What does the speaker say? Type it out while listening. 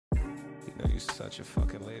such a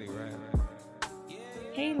fucking lady, right?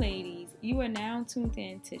 Hey ladies, you are now tuned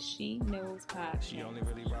in to She Knows Podcast,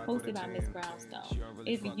 hosted by Miss Brownstone.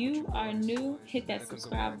 If you are new, hit that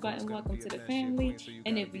subscribe button. Welcome to the family.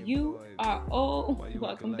 And if you are old,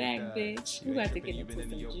 welcome back, bitch. We about to get into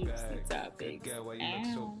some juicy topics.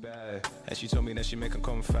 Ow. And she told me that she make him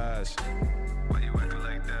come fast. Why you acting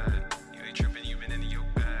like that? You ain't tripping, you been in your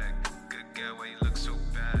bag. Good girl, why you look so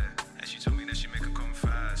bad? And she told me that she make him come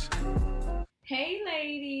fast. Hey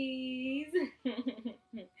ladies,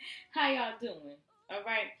 how y'all doing? All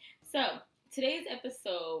right, so today's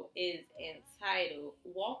episode is entitled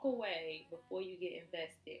Walk Away Before You Get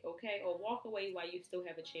Invested, okay? Or walk away while you still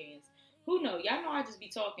have a chance. Who knows? Y'all know I just be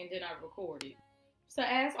talking, then I record it. So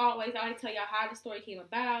as always, I like to tell y'all how the story came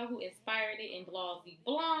about, who inspired it, and blah.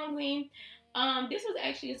 This was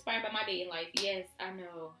actually inspired by my dating life. Yes, I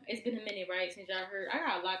know. It's been a minute, right, since y'all heard. I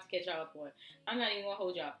got a lot to catch y'all up on. I'm not even gonna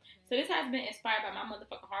hold y'all. So this has been inspired by my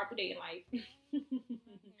motherfucking hardcore dating life.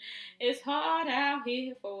 It's hard out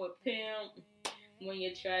here for a pimp when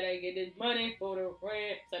you try to get this money for the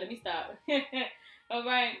rent. So let me stop. All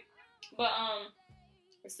right, but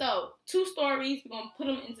so 2 stories. We're gonna put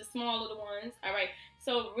them into small little ones. All right.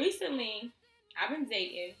 So recently, I've been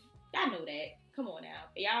dating. Y'all know that. Come on now.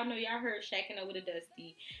 Y'all know y'all heard Shacking Up with a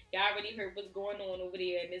Dusty. Y'all already heard what's going on over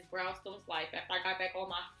there in Miss Brownstone's life after I got back on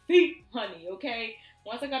my feet, honey, okay?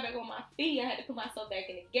 Once I got back on my feet, I had to put myself back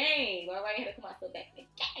in the game, all right? I had to put myself back in the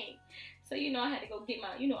game. So, I had to go get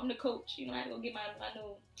my, I'm the coach. I had to go get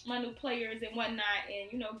my new players and whatnot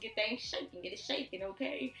and, get things shaking, get it shaking,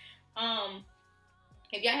 okay?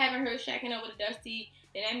 If y'all haven't heard Shacking Up with a Dusty,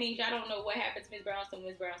 then that means y'all don't know what happened to Miss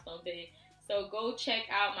Brownstone did. So go check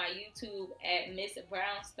out my YouTube at Miss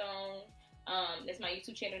Brownstone. That's my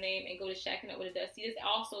YouTube channel name. And go to Shacking Up with a Dusty. There's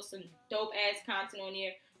also some dope ass content on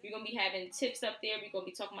there. We're going to be having tips up there. We're going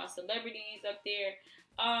to be talking about celebrities up there.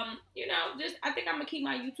 I think I'm going to keep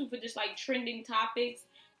my YouTube for just like trending topics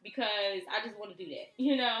because I just want to do that.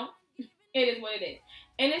 It is what it is.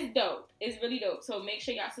 And it's dope. It's really dope. So make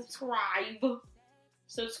sure y'all subscribe.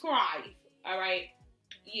 All right.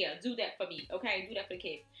 Yeah, do that for me. Okay, do that for the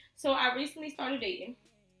kid. So I recently started dating,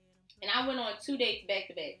 and I went on 2 dates back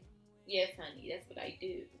to back. Yes, honey, that's what I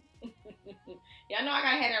do. Y'all know I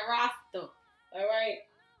gotta have that roster. All right.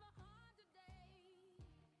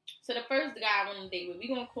 So the first guy I went on a date with, we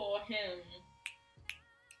gonna call him.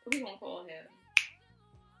 What we gonna call him?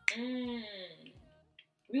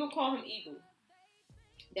 We gonna call him Eagle.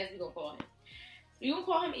 That's what we gonna call him. So we gonna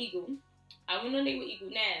call him Eagle. I went on a date with Eagle.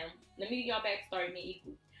 Now, let me give y'all backstory. Me,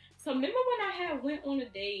 Eagle. So remember when I had went on a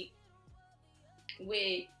date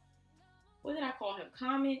with, what did I call him?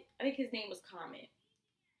 Comment? I think his name was Comment.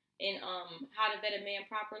 And How to Vet a Man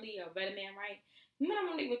Properly, or Vet a Man Right. Remember I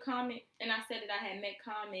went on a date with Comment, and I said that I had met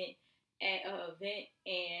Comment at an event,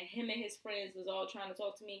 and him and his friends was all trying to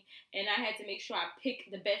talk to me, and I had to make sure I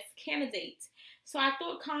picked the best candidate. So I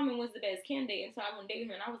thought Comment was the best candidate, and so I went on a date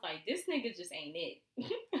with her, and I was like, this nigga just ain't it.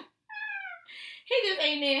 He just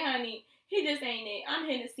ain't it, honey. He just ain't it. I'm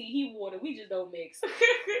Hennessy, he water. We just don't mix.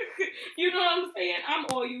 You know what I'm saying? I'm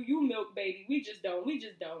oil, you milk, baby. We just don't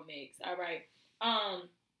mix. All right.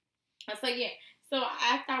 So yeah. So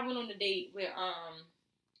after I went on the date with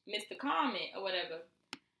Mr. Comment or whatever,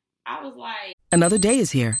 I was like, another day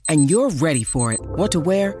is here, and you're ready for it. What to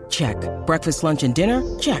wear? Check. Breakfast, lunch, and dinner?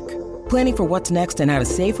 Check. Planning for what's next and how to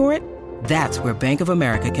save for it? That's where Bank of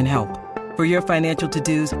America can help. For your financial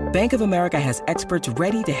to-dos, Bank of America has experts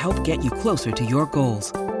ready to help get you closer to your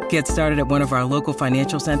goals. Get started at one of our local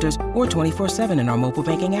financial centers or 24/7 in our mobile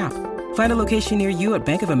banking app. Find a location near you at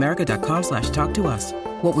bankofamerica.com/talktous.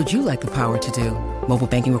 What would you like the power to do? Mobile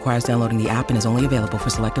banking requires downloading the app and is only available for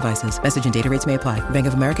select devices. Message and data rates may apply. Bank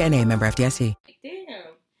of America N.A., member FDIC.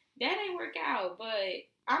 damn, that ain't work out, but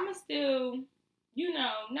I'ma still,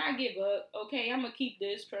 not give up. Okay, I'ma keep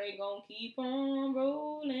this train gonna keep on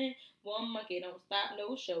rolling. One monkey don't stop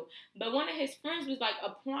no show. But one of his friends was like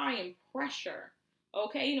applying pressure.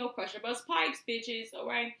 Okay, pressure busts pipes, bitches. All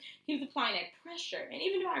right, he was applying that pressure, and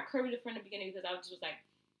even though I curved it from the beginning because I was just like,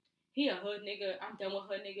 he a hood nigga. I'm done with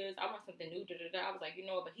hood niggas. I want something new. I was like,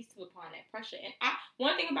 but he's still applying that pressure. And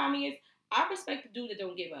one thing about me is I respect the dude that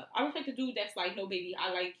don't give up. I respect the dude that's like, no, baby,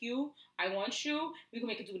 I like you. I want you. We can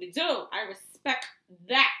make it do what it do. I respect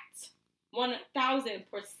that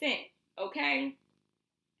 1,000%. Okay?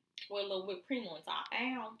 With a little whipped cream on top.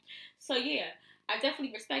 Ow. So yeah, I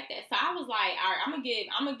definitely respect that. So I was like, all right, I'm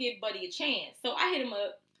gonna give Buddy a chance. So I hit him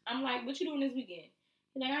up. I'm like, what you doing this weekend?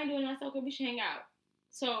 He's like, I ain't doing nothing. Okay, we should hang out.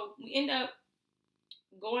 So we end up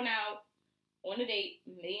going out on a date,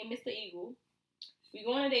 me and Mr. Eagle. We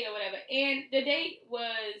go on a date or whatever. And the date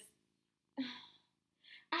was,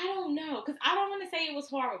 I don't know, because I don't want to say it was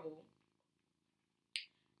horrible.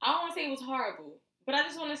 I don't want to say it was horrible, but I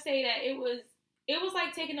just want to say that it was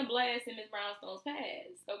like taking a blast in Miss Brownstone's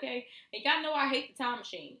past, okay? And y'all know I hate the time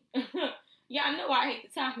machine. Y'all know I hate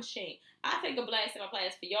the time machine. I take a blast in my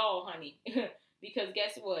past for y'all, honey, because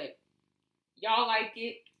guess what? Y'all like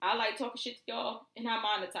it. I like talking shit to y'all, and I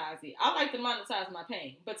monetize it. I like to monetize my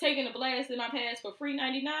pain, but taking a blast in my past for free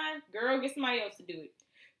 99, girl, get somebody else to do it.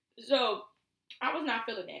 So I was not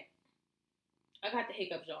feeling that. I got the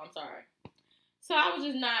hiccups, y'all. I'm sorry. So I was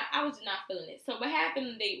just not feeling it. So what happened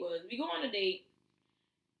on the date was, we go on a date,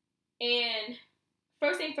 and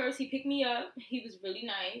first thing first, he picked me up. He was really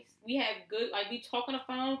nice. We have good, like, we talk on the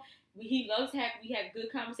phone. We have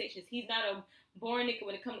good conversations. He's not a boring nigga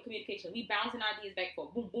when it comes to communication. We bouncing ideas back and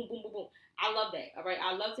forth. Boom, boom, boom, boom, boom. I love that. All right.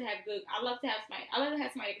 I love to have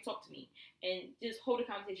somebody that can talk to me and just hold a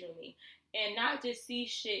conversation with me. And not just see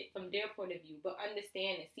shit from their point of view, but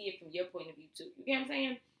understand and see it from your point of view too. You get what I'm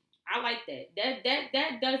saying? I like that.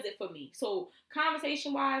 That does it for me. So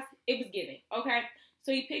conversation wise, it was giving. Okay.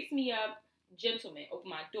 So he picks me up, gentleman, open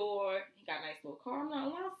my door. He got a nice little car. I'm like,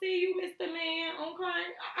 well, I see you, Mr. Man. Okay.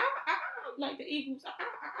 Like the Eagles.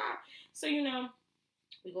 So, you know,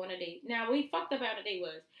 we go on a date. Now, what he fucked up on the date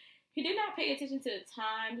was, he did not pay attention to the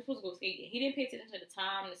time. This was supposed to go skating. He didn't pay attention to the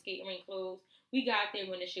time the skating rink closed. We got there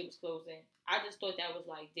when the shit was closing. I just thought that was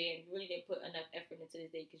like, damn, you really didn't put enough effort into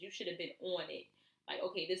this date, because you should have been on it. Like,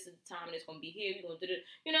 okay, this is the time and it's going to be here. We're going to do it.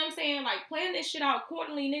 You know what I'm saying? Like, plan this shit out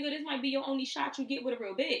accordingly, nigga. This might be your only shot you get with a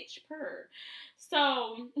real bitch. Purr.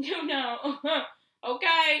 So, you know,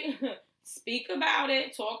 okay. Speak about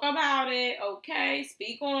it. Talk about it. Okay.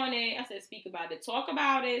 Speak on it. I said speak about it. Talk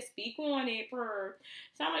about it. Speak on it. Purr.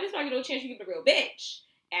 So I'm like, this might get no chance you give it a real bitch.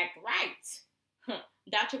 Act right.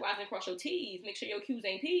 Dot your Y's and cross your T's. Make sure your Q's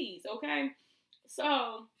ain't P's. Okay.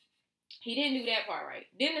 So, he didn't do that part right.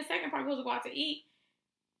 Then the second part goes to go out to eat.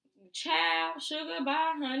 Child, sugar,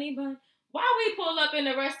 bye, honey bun. Why we pull up in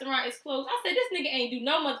the restaurant is closed? I said, this nigga ain't do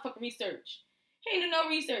no motherfucking research. He ain't do no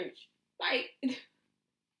research. Like,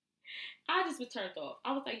 I just was turned off.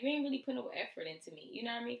 I was like, you ain't really put no effort into me. You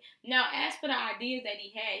know what I mean? Now, as for the ideas that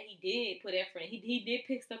he had, he did put effort in. He did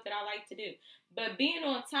pick stuff that I like to do. But being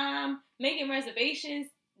on time, making reservations,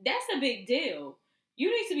 that's a big deal. You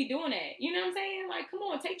need to be doing that. You know what I'm saying? Like, come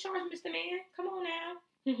on, take charge, Mr. Man. Come on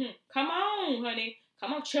now. Come on, honey.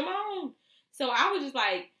 Come on, chim on. So I was just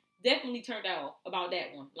like, definitely turned out about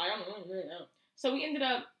that one. Like, so we ended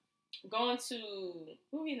up going to,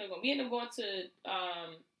 we ended up going to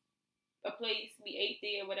a place. We ate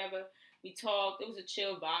there, whatever. We talked. It was a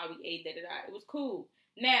chill vibe. We ate, da-da-da. It was cool.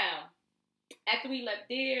 Now, after we left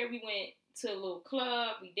there, we went to a little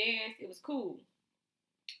club. We danced. It was cool.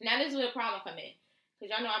 Now, this is where the problem come in.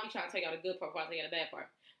 Because y'all know I be trying to take out a good part before I take out a bad part.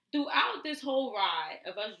 Throughout this whole ride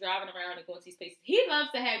of us driving around and going to these places, he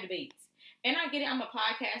loves to have debates. And I get it, I'm a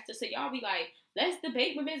podcaster, so y'all be like, let's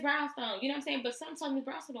debate with Ms. Brownstone. You know what I'm saying? But sometimes Ms.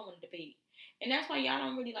 Brownstone don't want to debate. And that's why y'all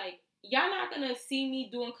don't really like, y'all not going to see me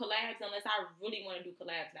doing collabs unless I really want to do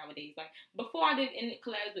collabs nowadays. Like, before I did any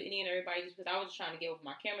collabs with any and everybody, just because I was just trying to get over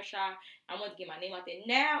my camera shot. I wanted to get my name out there.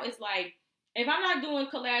 Now it's like, if I'm not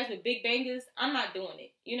doing collabs with big bangers, I'm not doing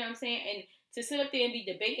it. You know what I'm saying? And to sit up there and be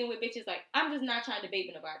debating with bitches, like, I'm just not trying to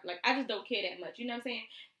debate with nobody. Like, I just don't care that much. You know what I'm saying?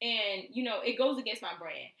 And, you know, it goes against my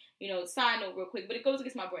brand. You know, side note real quick, but it goes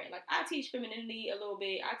against my brand. Like, I teach femininity a little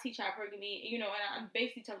bit. I teach hypergamy, you know, and I'm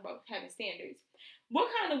basically talking about having standards.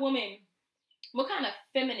 What kind of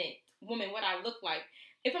feminine woman would I look like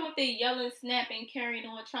if I'm up there yelling, snapping, carrying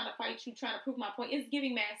on, trying to fight you, trying to prove my point? It's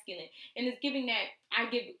giving masculine. And it's giving that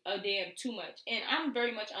I give a damn too much. And I'm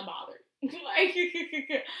very much unbothered.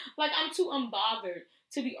 like I'm too unbothered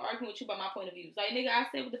to be arguing with you about my point of views. Like, nigga, I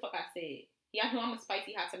said what the fuck I said. Y'all know I'm a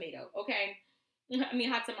spicy hot tomato, okay? I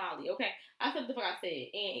mean, hot tamale, okay? I said what the fuck I said,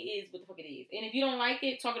 and it is what the fuck it is. And if you don't like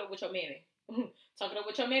it, talk it up with your mammy. Talk it up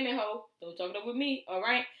with your mammy, ho. Don't talk it up with me, all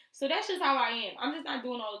right? So that's just how I am. I'm just not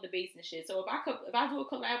doing all the debates and shit. So if I do a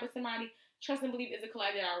collab with somebody, trust and believe it's a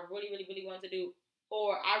collab that I really, really, really want to do.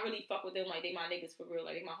 Or I really fuck with them like they my niggas for real,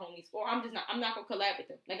 like they my homies. Or I'm not gonna collab with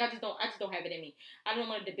them. Like I just don't have it in me. I don't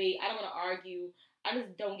want to debate. I don't want to argue. I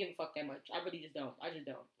just don't give a fuck that much. I really just don't. I just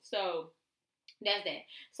don't. So that's that.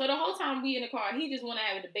 So the whole time we in the car, he just want to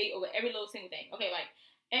have a debate over every little single thing. Okay, like,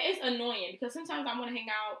 and it's annoying because sometimes I want to hang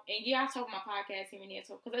out and yeah, I talk about my podcast here and there,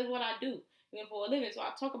 because that's what I do. For a living, so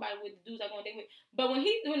I talk about it with the dudes I go on date with. But when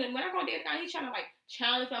I go on date with a guy, he's trying to like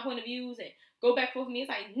challenge my point of views and go back and forth with me.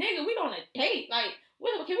 It's like, nigga, we on a date. Like,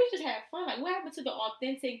 can we just have fun? Like, what happened to the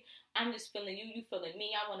authentic? I'm just feeling you, you feeling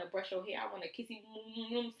me. I want to brush your hair. I want to kiss you,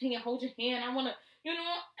 hold your hand. I want to, you know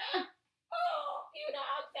what I'm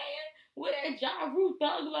saying? Where that Ja Rule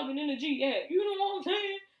thug loving energy at? You know what I'm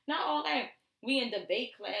saying? Not all that. We in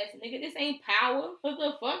debate class, nigga. This ain't power. What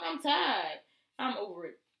the fuck? I'm tired. I'm over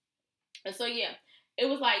it. And so yeah, it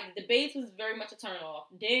was like debates was very much a turn off.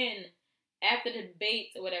 Then after the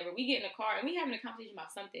debates or whatever, we get in the car and we having a conversation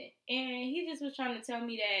about something, and he just was trying to tell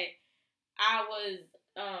me that I was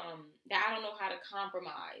that I don't know how to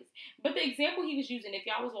compromise. But the example he was using, if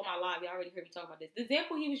y'all was on my live, y'all already heard me talk about this. The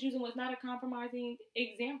example he was using was not a compromising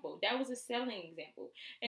example. That was a selling example.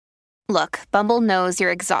 Look, Bumble knows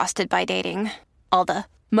you're exhausted by dating. All the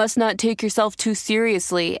must not take yourself too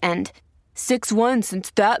seriously and 6'1"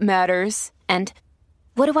 since that matters. And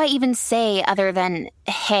what do I even say other than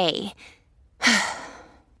hey?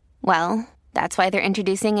 Well, that's why they're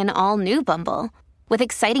introducing an all-new Bumble with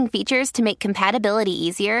exciting features to make compatibility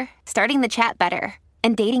easier, starting the chat better,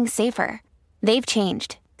 and dating safer. They've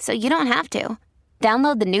changed, so you don't have to.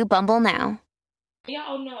 Download the new Bumble now.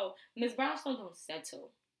 Y'all know Miss Brownstone don't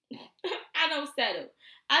settle. I don't settle.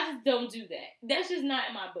 I just don't do that. That's just not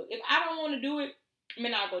in my book. If I don't want to do it,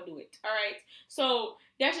 I'm not gonna do it. All right. So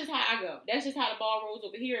that's just how I go. That's just how the ball rolls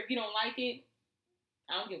over here. If you don't like it,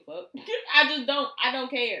 I don't give a fuck. I just don't. I don't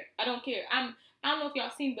care. I don't care. I don't know if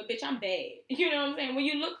y'all seen, but bitch, I'm bad. You know what I'm saying? When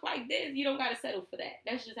you look like this, you don't gotta settle for that.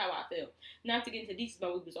 That's just how I feel. Not to get into details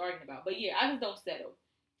about what we was arguing about, but yeah, I just don't settle.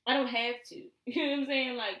 I don't have to. You know what I'm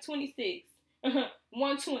saying? Like 26,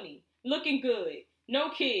 120, looking good. No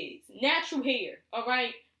kids, natural hair, all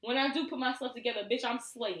right? When I do put myself together, bitch, I'm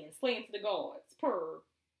slaying to the gods.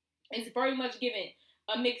 It's very much given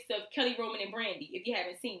a mix of Kelly Rowland and Brandy. If you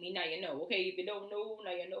haven't seen me, now you know, okay? If you don't know,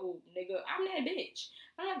 now you know, nigga. I'm that bitch.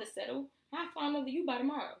 I don't have to settle. I'll find another you by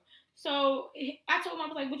tomorrow. So I told him, I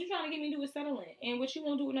was like, what you trying to get me to do is settling. And what you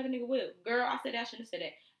won't do, another nigga will. Girl, I said I shouldn't have said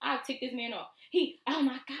that. I'll tick this man off. Oh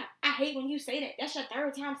my God, I hate when you say that. That's your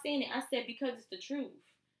third time saying it. I said, because it's the truth.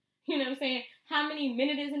 You know what I'm saying? How many men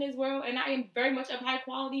it is in this world, and I am very much of high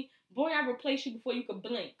quality. Boy, I replace you before you could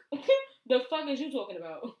blink. The fuck is you talking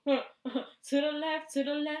about? To the left,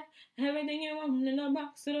 everything you want in the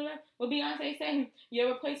box, to the left. Well, Beyonce said,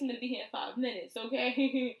 your replacement will be here in 5 minutes,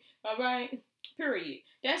 okay? All right? Period.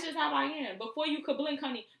 That's just how I am. Before you could blink,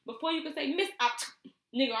 honey, before you could say, miss,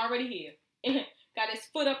 nigga already here. Got his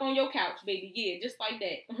foot up on your couch, baby. Yeah, just like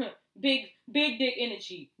that. Big dick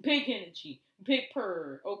energy. Big energy. Big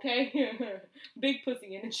purr, okay? Big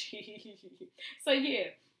pussy energy. So, yeah,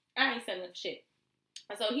 I ain't selling shit.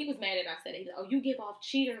 So, he was mad that I said it. He's like, oh, you give off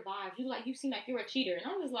cheater vibes. You seem like you're a cheater. And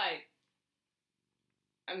I was like,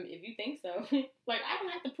 I mean, if you think so. Like, I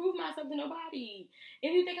don't have to prove myself to nobody.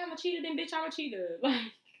 If you think I'm a cheater, then bitch, I'm a cheater. Like,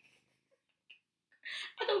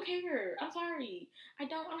 I don't care. I'm sorry. I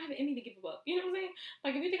don't have any to give up. You know what I'm saying?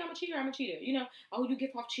 Like, if you think I'm a cheater, I'm a cheater. You know, oh, you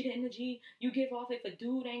give off cheater energy. You give off if a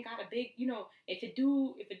dude ain't got a big, you know, if a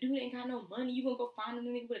dude ain't got no money, you gonna go find a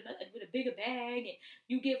nigga with a bigger bag. And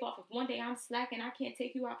you give off if one day I'm slacking, I can't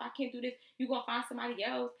take you out, I can't do this, you gonna find somebody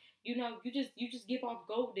else. You know, you just give off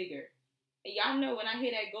gold digger. And y'all know when I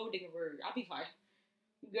hear that gold digger word, I'll be like,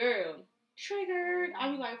 girl, triggered.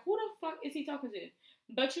 I'll be like, who the fuck is he talking to?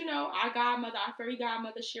 But you know, our fairy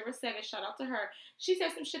godmother, Shira Seven, shout out to her. She said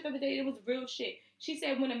some shit the other day. It was real shit. She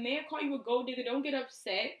said, when a man call you a gold digger, don't get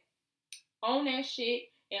upset. Own that shit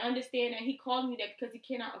and understand that he called me that because he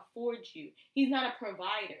cannot afford you. He's not a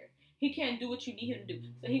provider. He can't do what you need him to do.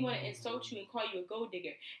 So he want to insult you and call you a gold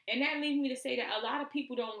digger. And that leads me to say that a lot of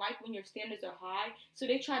people don't like when your standards are high. So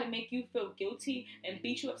they try to make you feel guilty and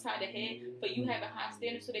beat you upside the head for you having high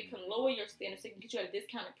standards so they can lower your standards so they can get you at a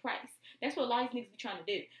discounted price. That's what a lot of these niggas be trying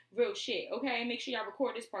to do. Real shit, okay? Make sure y'all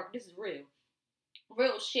record this part. This is real.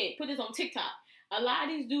 Real shit. Put this on TikTok. A lot of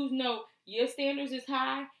these dudes know your standards is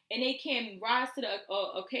high and they can't rise to the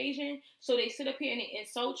occasion. So they sit up here and they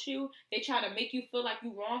insult you. They try to make you feel like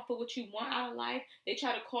you're wrong for what you want out of life. They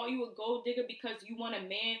try to call you a gold digger because you want a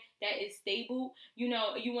man that is stable. You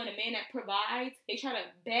know, you want a man that provides. They try to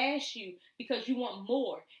bash you because you want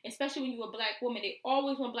more. Especially when you're a black woman. They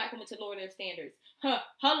always want black women to lower their standards.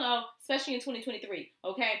 Hello. Especially in 2023.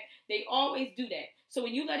 Okay? They always do that. So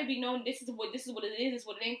when you let it be known this is what it is, this is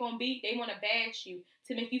what it ain't gonna be, they wanna bash you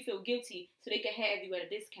to make you feel guilty so they can have you at a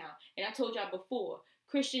discount. And I told y'all before,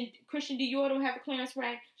 Christian Dior don't have a clearance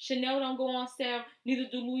rack, Chanel don't go on sale, neither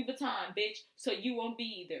do Louis Vuitton, bitch. So you won't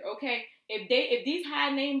be either, okay? If these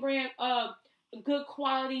high name brand good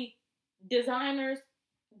quality designers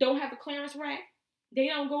don't have a clearance rack, they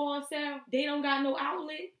don't go on sale, they don't got no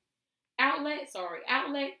outlet.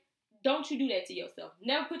 Don't you do that to yourself.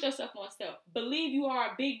 Never put yourself on sale. Believe you are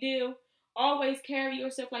a big deal. Always carry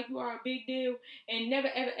yourself like you are a big deal. And never,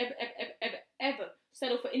 ever, ever, ever, ever, ever, ever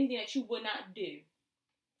settle for anything that you would not do.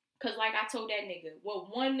 Cause like I told that nigga,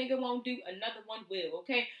 what one nigga won't do, another one will,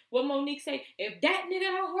 okay? What Monique say, if that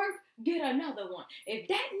nigga don't work, get another one. If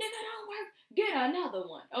that nigga don't work, get another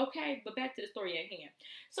one, okay? But back to the story at hand.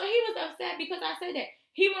 So he was upset because I said that.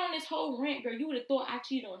 He went on this whole rant, girl. You would have thought I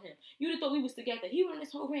cheated on him. You would have thought we was together. He went on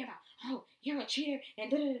this whole rant about, oh, you're a cheater,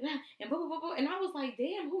 and da-da-da-da, and blah, blah, blah, blah. And I was like,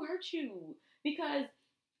 damn, who hurt you? Because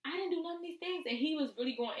I didn't do none of these things, and he was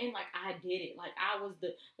really going in like I did it, like I was the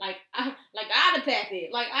I the pappy,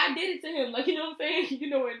 like I did it to him, like you know what I'm saying? You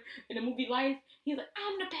know, in the movie Life, he's like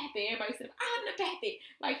I'm the pappy. Everybody said I'm the pappy.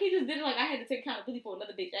 Like he just did it like I had to take accountability for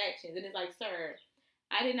another bitch actions, and it's like, sir,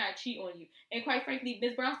 I did not cheat on you, and quite frankly,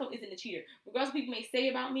 Miss Brownstone isn't a cheater. Regardless of what people may say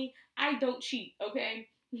about me, I don't cheat. Okay.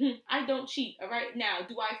 I don't cheat, all right? Now,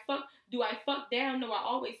 do I fuck down? No, I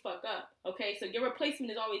always fuck up, okay? So your replacement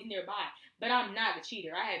is always nearby, but I'm not a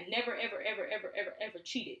cheater. I have never, ever, ever, ever, ever, ever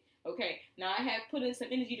cheated, okay? Now, I have put in some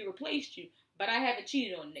energy to replace you, but I haven't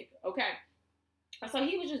cheated on a nigga, okay? So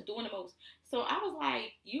he was just doing the most. So I was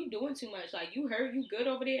like, you doing too much. Like, you heard you good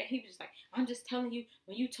over there? And he was just like, I'm just telling you,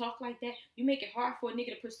 when you talk like that, you make it hard for a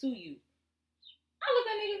nigga to pursue you. I looked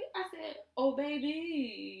at nigga, I said, oh,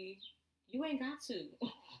 baby, you ain't got to.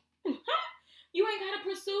 You ain't got to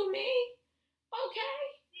pursue me. Okay.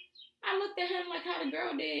 I looked at him like how the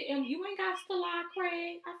girl did. And you ain't got to lie,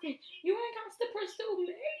 Craig. I said, you ain't got to pursue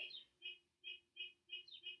me.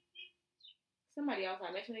 Somebody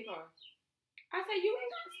outside next to their car. I said, you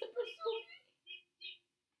ain't got to pursue me.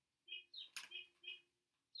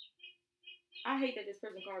 I hate that this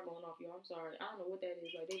person's car going off, y'all. I'm sorry. I don't know what that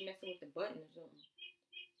is. Like, they messing with the button or something.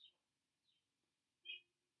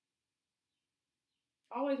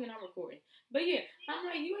 Always when I'm recording. But yeah, I'm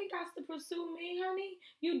like, you ain't got to pursue me, honey.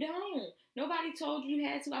 You don't. Nobody told you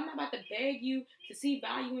had to. I'm not about to beg you to see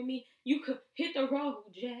value in me. You could hit the road,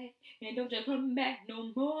 Jack, and don't just come back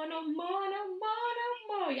no more, no more, no more,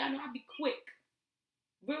 no more. Y'all know I be quick.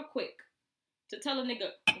 Real quick. To tell a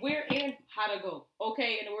nigga where and how to go.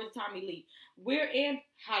 Okay? In the words of Tommy Lee. Where and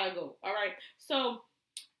how to go. Alright? So,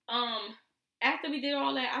 after we did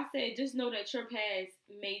all that, I said, just know that your past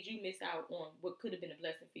made you miss out on what could have been a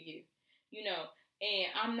blessing for you. You know, and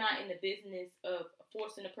I'm not in the business of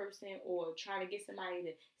forcing a person or trying to get somebody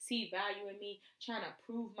to see value in me, trying to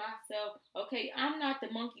prove myself. Okay, I'm not the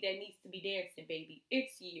monkey that needs to be dancing, baby.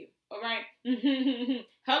 It's you. All right?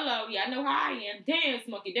 Hello. Yeah, I know how I am. Dance,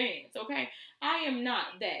 monkey, dance. Okay? I am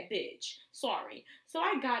not that bitch. Sorry. So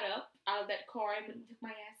I got up out of that car and took my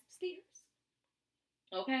ass upstairs.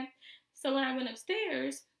 Okay? So when I went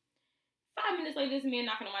upstairs, 5 minutes later, this man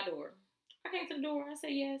knocking on my door. I came to the door. I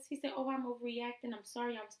said, yes. He said, oh, I'm overreacting. I'm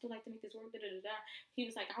sorry. I would still like to make this work. Da, da, da, da. He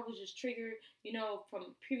was like, I was just triggered, you know, from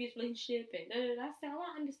a previous relationship. And da, da, da. I said, oh,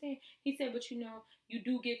 I understand. He said, but, you know, you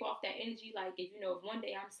do give off that energy. Like, if, you know, if one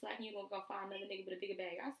day I'm slacking, you're going to go find another nigga with a bigger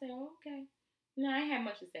bag. I said, oh, okay. No, I ain't had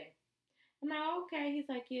much to say. I'm like, oh, okay. He's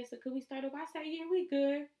like, yeah, so could we start over? I said, yeah, we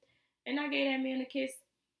good. And I gave that man a kiss.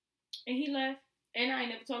 And he left. And I ain't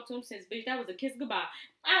never talked to him since, bitch. That was a kiss goodbye.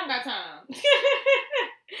 I don't got time.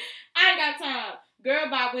 I ain't got time. Girl,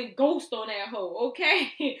 bye went ghost on that hoe,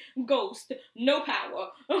 okay? Ghost. No power.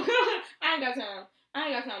 I ain't got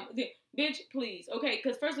time. Bitch, please, okay?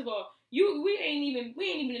 Because first of all, we ain't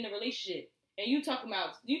even in a relationship. And you talking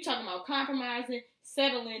about compromising,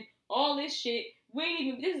 settling, all this shit.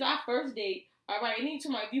 This is our first date. All right, and then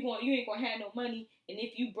tomorrow, if you ain't gonna have no money, and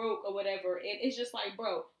if you broke or whatever, and it's just like,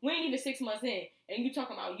 bro, we ain't even 6 months in, and you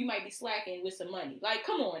talking about you might be slacking with some money. Like,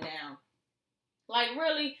 come on now. Like,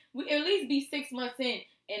 really, we at least be 6 months in,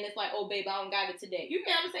 and it's like, oh, babe, I don't got it today. You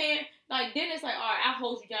know what I'm saying? Like, then it's like, all right, I'll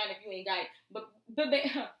hold you down if you ain't got it. But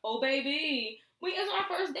oh, baby, it's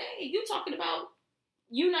our first date. You talking about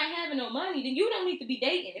you not having no money, then you don't need to be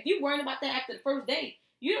dating. If you worrying about that after the first date,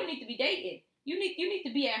 you don't need to be dating. You need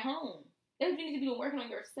to be at home. That's what you need to be working on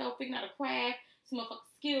yourself, figuring out a craft, some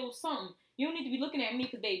motherfucking skills, something. You don't need to be looking at me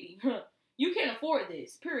because, baby, you can't afford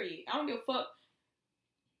this, period. I don't give a fuck.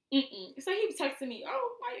 So he was texting me, oh,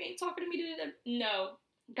 why you ain't talking to me? No.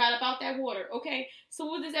 Got up out that water, okay? So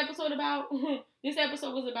what was this episode about? This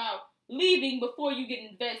episode was about leaving before you get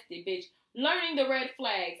invested, bitch. Learning the red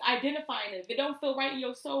flags, identifying it. If it don't feel right in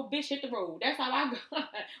your soul, bitch, hit the road. That's how I got.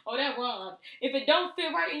 Oh, that rhymed. If it don't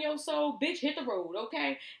feel right in your soul, bitch, hit the road,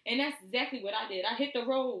 okay? And that's exactly what I did. I hit the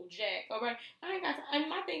road, Jack, all right? I ain't got to, and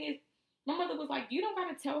my thing is, my mother was like, you don't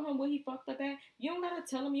got to tell him what he fucked up at. You don't got to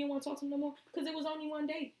tell him you don't want to talk to him no more because it was only one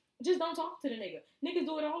day. Just don't talk to the nigga. Niggas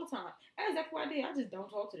do it all the time. That's exactly what I did. I just don't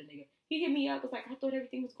talk to the nigga. He hit me up. Was like, I thought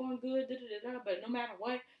everything was going good, but no matter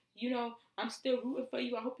what, you know, I'm still rooting for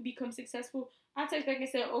you. I hope you become successful. I text back and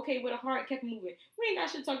said, okay, with a heart, kept moving. We ain't got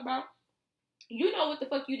shit to talk about. You know what the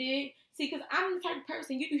fuck you did. See, because I'm the type of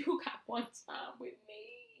person, you got one time with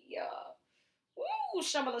me. Woo,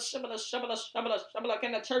 shabala, shabala, shabala, shabala, shabala.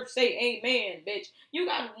 Can the church say amen, bitch? You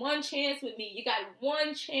got one chance with me. You got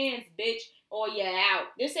one chance, bitch, or you're out.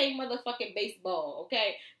 This ain't motherfucking baseball,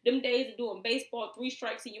 okay? Them days of doing baseball, 3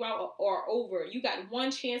 strikes and you out are over. You got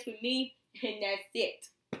one chance with me, and that's it.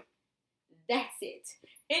 That's it.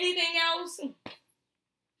 Anything else?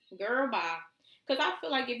 Girl, bye. Because I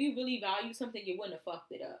feel like if you really value something, you wouldn't have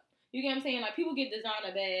fucked it up. You get what I'm saying? Like, people get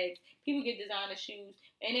designer bags, people get designer shoes,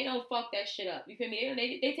 and they don't fuck that shit up. You feel me?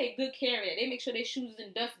 They take good care of that. They make sure their shoes is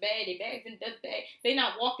in dust bag, their bags in dust bag. They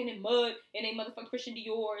not walking in mud in they motherfucking Christian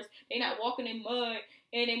Dior's. They not walking in mud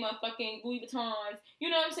in they motherfucking Louis Vuittons. You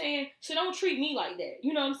know what I'm saying? So don't treat me like that.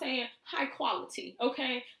 You know what I'm saying? High quality,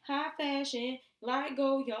 okay? High fashion, like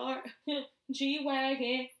Goyard,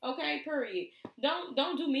 G-Wagon, okay? Period.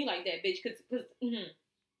 Don't do me like that, bitch,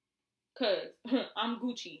 Cause I'm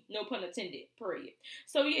Gucci, no pun intended, period.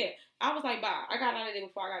 So yeah, I was like, bye. I got out of there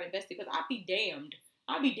before I got invested, because I'd be damned.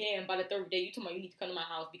 I'd be damned by the 3rd day you told me you need to come to my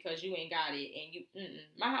house because you ain't got it, and you,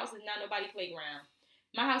 my house is not nobody playground.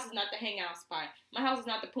 My house is not the hangout spot. My house is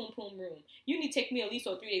not the poom poom room. You need to take me at least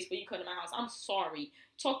 3 days before you come to my house. I'm sorry.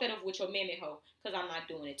 Talk that over with your mammy hoe, because I'm not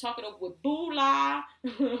doing it. Talk it over with Bula,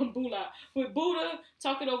 with Buddha.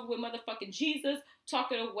 Talk it over with motherfucking Jesus.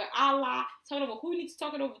 Talk it over with Allah. Talk it over who you need to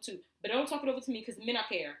talk it over to. But don't talk it over to me, because men, I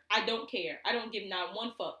care. I don't care. I don't give not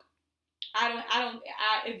one fuck.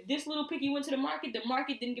 If this little piggy went to the market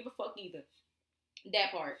didn't give a fuck either.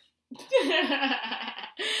 That part. I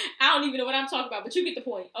don't even know what I'm talking about, but you get the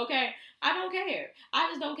point, okay? I don't care. I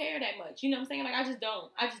just don't care that much. You know what I'm saying? Like, I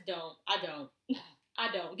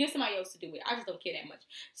don't. Give somebody else to do it. I just don't care that much.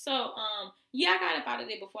 So, yeah, I got up out of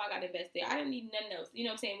there before I got invested. I didn't need nothing else. You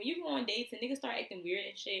know what I'm saying? When you go on dates and niggas start acting weird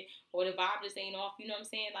and shit, or the vibe just ain't off, you know what I'm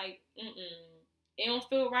saying? Like, it don't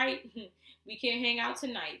feel right. We can't hang out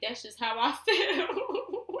tonight. That's just how I feel.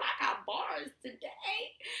 I got bars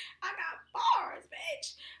today. I got bars,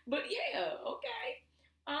 bitch. But yeah, okay.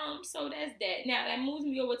 So that's that. Now that moves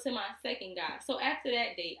me over to my second guy. So after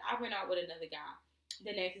that date, I went out with another guy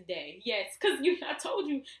the next day. Yes, because I told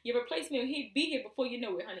you your replacement, he'd be here before you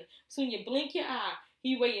know it, honey. Soon you blink your eye,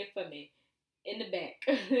 he waiting for me in the back.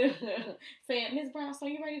 Saying, Miss Brown, so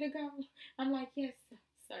you ready to go? I'm like, yes,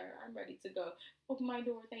 sir, I'm ready to go. Open my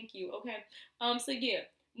door, thank you. Okay. So yeah,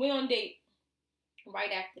 went on date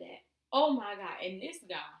right after that. Oh my God, and this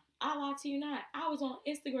guy, I lie to you not, I was on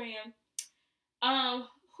Instagram.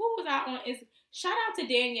 Who was I on? Shout out to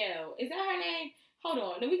Danielle. Is that her name? Hold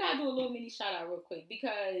on. Then we gotta do a little mini shout out real quick,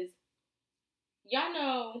 because y'all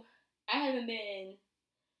know I haven't been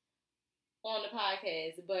on the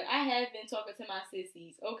podcast, but I have been talking to my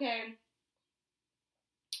sissies. Okay.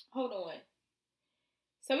 Hold on.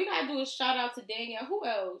 So we gotta do a shout out to Danielle. Who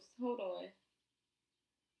else? Hold on.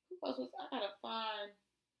 Who else was? I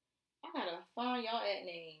gotta find y'all at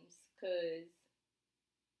names, cause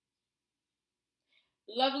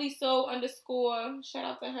Lovely Soul _ shout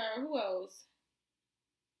out to her. Who else?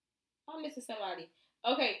 I'm missing somebody.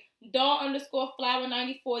 Okay, Doll _ Flower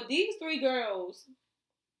 94. These 3 girls.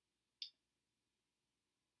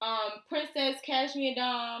 Princess Cashmere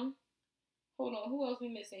Dom. Hold on, who else we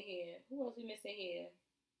missing here?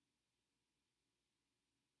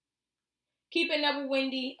 Keeping Up with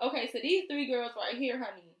Wendy. Okay, so these 3 girls right here,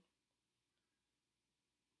 honey.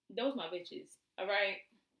 Those my bitches. Alright?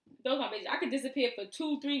 Those my bitches. I could disappear for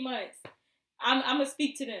 2-3 months. I'm gonna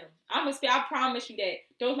speak to them. I promise you that.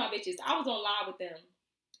 Those my bitches. I was on live with them.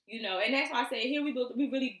 You know, and that's why I say here we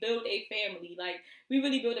really build a family. Like, we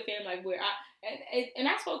really build a family, like, where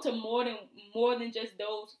I spoke to more than just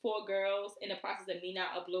those 4 girls in the process of me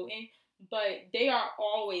not uploading. But they are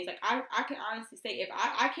always, like, I can honestly say, if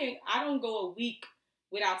I don't go a week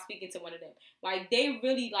without speaking to one of them. Like, they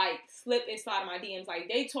really, like, slip inside of my DMs. Like,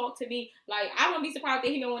 they talk to me. Like, I wouldn't be surprised if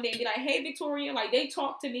they hit me one day and be like, hey, Victoria. Like, they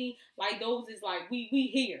talk to me. Like, those is like, we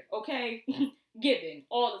here, okay? Giving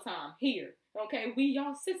all the time. Here, okay? We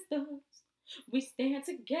y'all sisters. We stand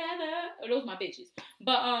together. Oh, those my bitches.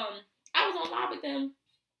 But, I was on live with them,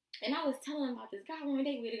 and I was telling them about this guy one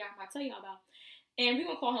day, the guy I'm about to tell y'all about. And we're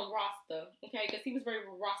going to call him Rasta, okay? Because he was very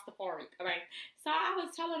Rastafaric, all right? So I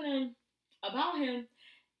was telling them about him,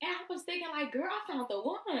 and I was thinking, like, girl, I found the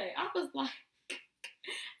one. I was like,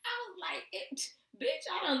 bitch,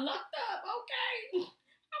 I done lucked up, okay?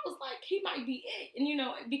 I was like, he might be it. And, you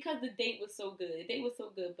know, because the date was so good.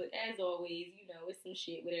 But as always, you know, it's some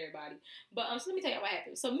shit with everybody. But so let me tell you what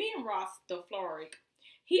happened. So me and Ross, the Floric,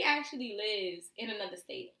 he actually lives in another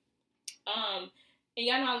state. And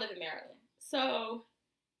y'all know I live in Maryland. So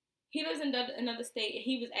he lives in another state, and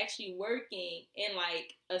he was actually working in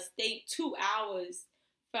like a state 2 hours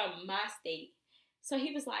from my state. So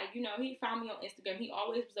he was like, you know, he found me on Instagram. He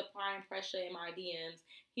always was applying pressure in my DMs.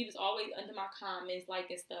 He was always under my comments,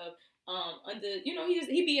 liking stuff. Under, you know,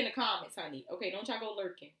 he be in the comments, honey. Okay, don't y'all go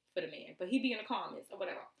lurking for the man, but he be in the comments or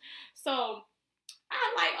whatever. So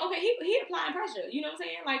I'm like, okay, he applying pressure, you know what I'm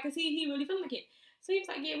saying? Like, cause he really feeling the kid. So he was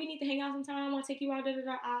like, yeah, we need to hang out sometime. I want to take you out.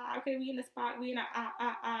 Okay, we in the spot. We in a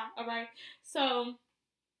all right. So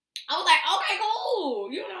I was like, okay,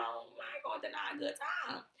 cool. You know, I ain't gonna deny a good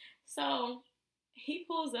time. So he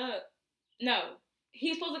pulls up. No,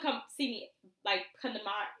 he's supposed to come see me, like come to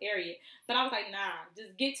my area. But I was like, nah,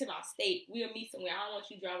 just get to my state. We'll meet somewhere. I don't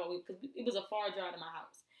want you to drive all the way because it was a far drive to my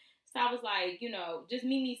house. So I was like, you know, just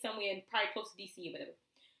meet me somewhere probably close to DC or whatever.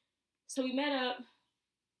 So we met up.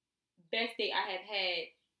 Best date I have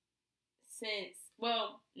had since,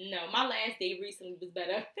 well, no, my last date recently was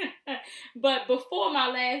better. But before my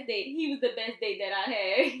last date, he was the best date that I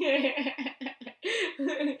had.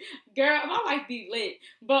 Girl, my life be lit.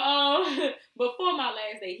 But before my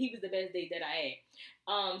last date, he was the best date that I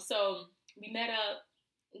had. So we met up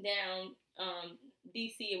down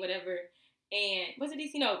DC or whatever. And was it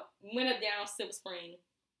DC? No, went up down Silver Spring.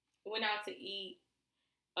 Went out to eat.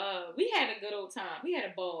 We had a good old time. We had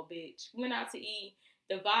a ball, bitch. We went out to eat.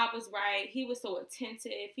 The vibe was right. He was so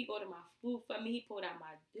attentive. He ordered my food for me. He pulled out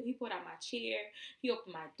my chair. He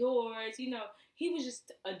opened my doors. You know, he was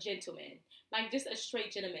just a gentleman, like just a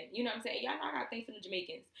straight gentleman. You know what I'm saying? Y'all know I got things for the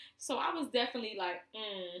Jamaicans. So I was definitely like,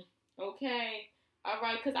 okay, all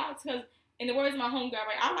right, cause in the words of my homegirl,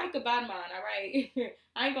 right, I like a bad man, all right?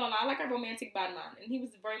 I ain't gonna lie, I like a romantic bad man. And he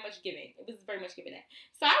was very much giving. It was very much giving that.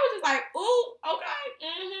 So I was just like, ooh,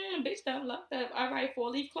 okay, bitch, done lucked up. All right,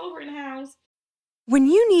 4-leaf clover in the house. When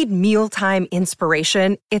you need mealtime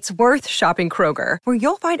inspiration, it's worth shopping Kroger, where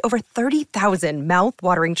you'll find over 30,000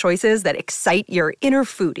 mouth-watering choices that excite your inner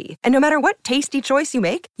foodie. And no matter what tasty choice you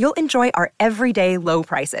make, you'll enjoy our everyday low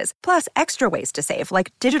prices, plus extra ways to save,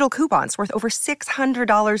 like digital coupons worth over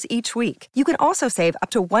 $600 each week. You can also save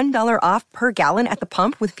up to $1 off per gallon at the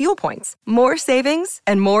pump with fuel points. More savings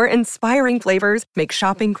and more inspiring flavors make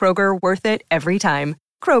shopping Kroger worth it every time.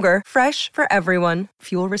 Kroger, fresh for everyone.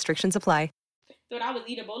 Fuel restrictions apply. Thought I was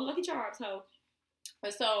eating a bowl of Lucky Charms, ho.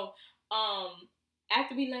 And so,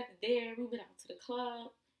 after we left there, we went out to the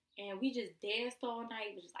club, and we just danced all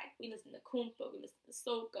night. We was just like, we listened to Kumpa, we listened to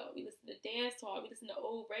Soca, we listened to dancehall, we listened to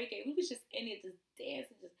old reggae. We was just in it, just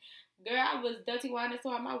dancing. Girl, I was dirty winding,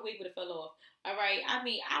 so my wig would have fell off. All right, I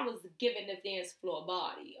mean, I was giving the dance floor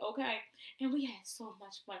body, okay? And we had so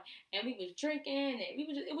much fun, and we was drinking, and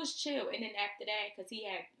it was chill. And then after that, because he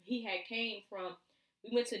had came from.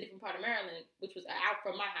 We went to a different part of Maryland, which was an hour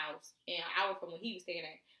from my house and an hour from where he was staying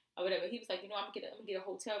at, or whatever. He was like, you know, I'm gonna get a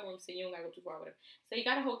hotel room so you don't gotta go too far, or whatever. So he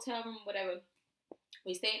got a hotel room, whatever.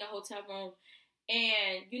 We stayed in a hotel room,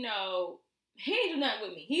 and you know, he didn't do nothing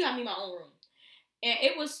with me. He got me my own room, and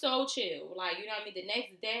it was so chill. Like, you know what I mean? The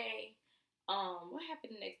next day, what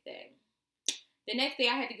happened the next day? The next day,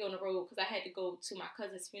 I had to go on the road because I had to go to my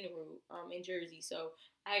cousin's funeral in Jersey. So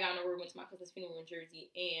I got on the road, went to my cousin's funeral in Jersey,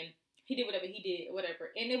 and he did whatever he did, whatever.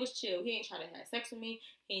 And it was chill. He ain't trying to have sex with me.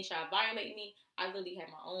 He ain't trying to violate me. I literally had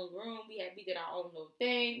my own room. We did our own little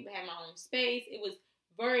thing. We had my own space. It was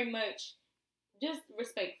very much just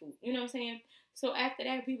respectful. You know what I'm saying? So after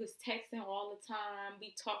that, we was texting all the time.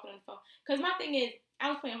 We talking on the phone. Because my thing is, I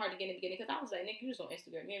was playing hard to get in the beginning because I was like, nigga, you just on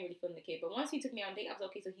Instagram. You ain't really feeling the kid. But once he took me on a date, I was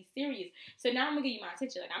okay, so he's serious. So now I'm going to give you my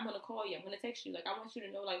attention. Like, I'm going to call you. I'm going to text you. Like, I want you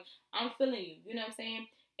to know, like, I'm feeling you. You know what I'm saying?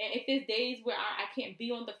 And if there's days where I can't be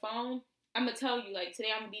on the phone, I'm going to tell you, like, today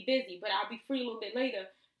I'm going to be busy, but I'll be free a little bit later.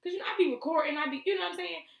 Because, you know, I be recording. You know what I'm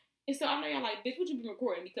saying? And so I know y'all like, bitch, what you been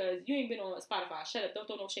recording? Because you ain't been on Spotify. Shut up. Don't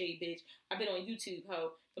throw no shade, bitch. I've been on YouTube,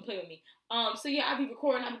 ho. Don't play with me. So, yeah, I be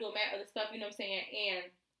recording. I be doing mad other stuff, you know what I'm saying? And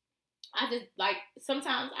I just, like,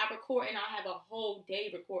 sometimes I record and I'll have a whole day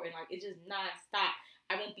recording. Like, it's just non-stop.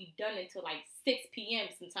 I won't be done until, like, 6 p.m.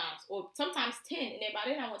 sometimes. Or sometimes 10. And then by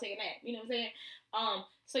then I won't take a nap. You know what I'm saying?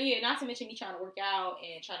 So yeah, not to mention me trying to work out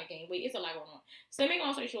and trying to gain weight. It's a lot going on. So to make a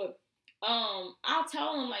long story short, I'll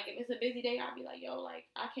tell him, like, if it's a busy day, I'll be like, yo, like,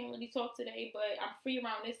 I can't really talk today, but I'm free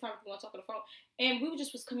around this time if you want to talk on the phone. And we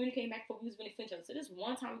just was communicating back before we was really feeling each other. So this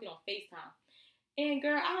one time we get on FaceTime. And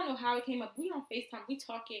girl, I don't know how it came up. We on FaceTime, we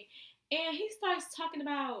talking, and he starts talking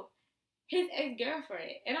about his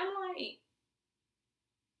ex-girlfriend. And I'm like,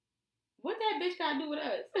 what that bitch got to do with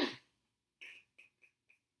us?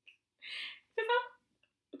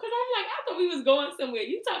 Because I'm like, I thought we was going somewhere.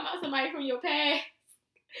 You talking about somebody from your past.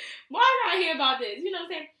 Why did I hear about this? You know what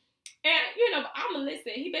I'm saying? And, you know, I'm going to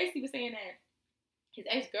listen. He basically was saying that his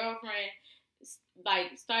ex-girlfriend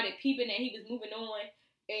like started peeping that he was moving on,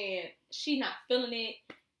 and she not feeling it,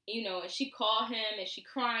 you know, and she called him and she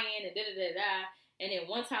crying and da-da-da-da. And then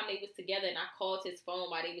one time they was together and I called his phone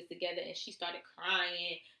while they was together and she started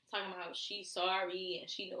crying, talking about she's sorry and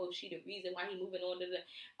she knows she the reason why he moving on.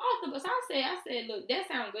 Off the bus, I said, look, that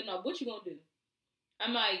sounds good enough. What you gonna do?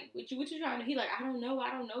 I'm like, what you trying to? He like, I don't know.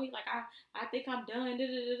 He like, I think I'm done. Da,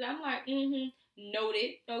 da, da, da. I'm like,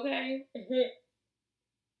 noted, okay.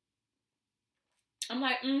 I'm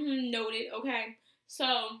like, noted, okay. So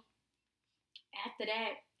after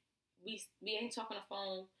that, we ain't talking on the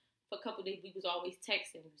phone for a couple days. We was always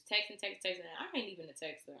texting. We was texting. I ain't even a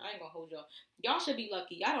texter. I ain't gonna hold y'all. Y'all should be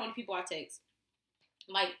lucky. Y'all the only people I text.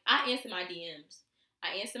 Like, I answer my DMs.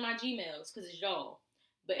 I answer my Gmails because it's y'all.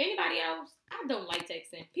 But anybody else, I don't like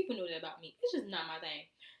texting. People know that about me. It's just not my thing.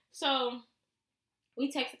 So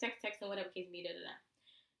we texting, whatever case be, da-da-da.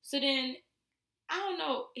 So then, I don't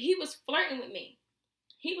know, he was flirting with me.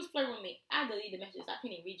 I deleted the messages. I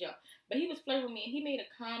can't even read y'all. But he was flirting with me, and he made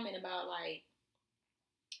a comment about, like,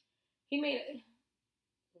 Wendy's.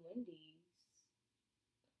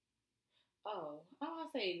 Oh, I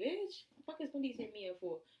say, bitch, what the fuck is Wendy's hit me up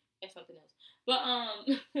for? That's something else. But,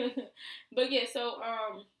 but yeah, so,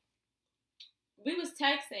 we was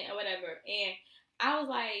texting or whatever, and I was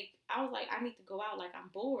like, I need to go out, like, I'm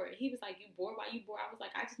bored. He was like, you bored? Why you bored? I was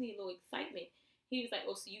like, I just need a little excitement. He was like,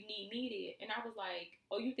 oh, so you need me there? And I was like,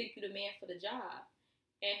 oh, you think you the man for the job?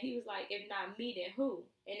 And he was like, if not me, then who?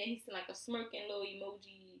 And then he sent like a smirking little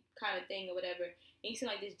emoji kind of thing or whatever. And he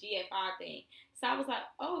sent like this GFI thing. So I was like,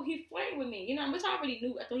 oh, he flirting with me, you know, which I already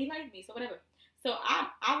knew. I thought he liked me, so whatever. So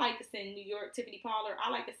I like to send New York Tiffany Parlor.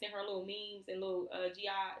 I like to send her little memes and little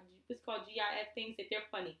what's called GIF things that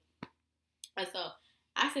they're funny. And so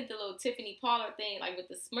I sent the little Tiffany Parlor thing like with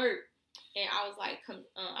the smirk, and I was like,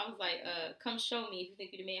 come show me if you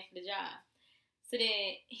think you're the man for the job. So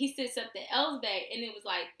then he sent something else back, and it was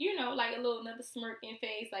like, you know, like a little another smirking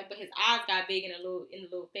face, like, but his eyes got big in the little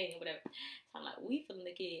thing or whatever. So I'm like, we feeling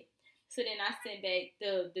the kid. So then I sent back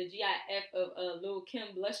the GIF of Lil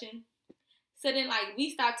Kim blushing. So then, like,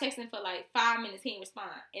 we stopped texting for, like, 5 minutes. He didn't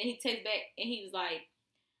respond. And he texted back, and he was like,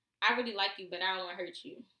 I really like you, but I don't want to hurt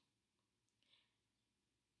you.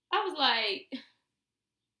 I was like,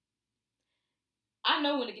 I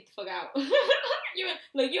know when to get the fuck out. You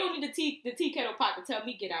don't need the tea kettle pot to tell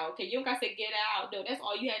me get out, okay? You don't got to say get out. No, that's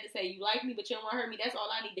all you had to say. You like me, but you don't want to hurt me. That's all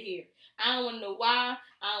I need to hear. I don't want to know why.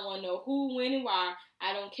 I don't want to know who, when, and why.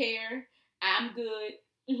 I don't care. I'm good.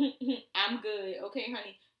 I'm good. Okay,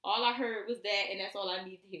 honey? All I heard was that, and that's all I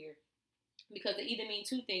need to hear. Because it either mean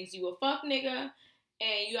two things. You a fuck nigga,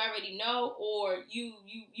 and you already know, or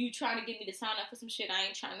you trying to get me to sign up for some shit I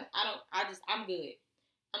ain't trying to. I'm good.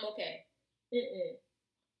 I'm okay.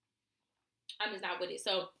 I'm just not with it.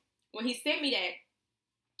 So, when he sent me that,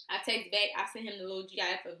 I text back, I sent him the little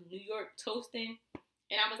GIF of New York toasting,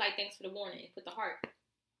 and I was like, thanks for the warning, put the heart.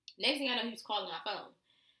 Next thing I know, he was calling my phone.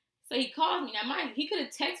 So he called me. Now, mind you, he could have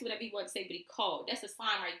texted whatever he wanted to say, but he called. That's a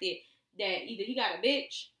sign right there that either he got a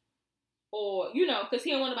bitch or, you know, because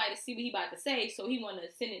he don't want nobody to see what he about to say, so he want to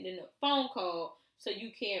send it in a phone call so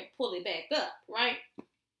you can't pull it back up, right?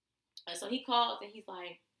 And so he calls and he's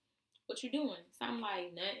like, what you doing? So I'm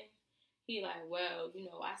like, nothing. He like, well, you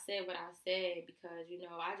know, I said what I said because, you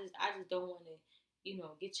know, I just don't want to, you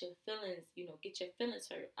know, get your feelings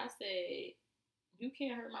hurt. I said, you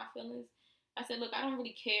can't hurt my feelings. I said, look, I don't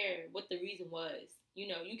really care what the reason was. You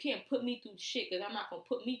know, you can't put me through the shit because I'm not going to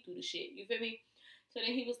put me through the shit. You feel me? So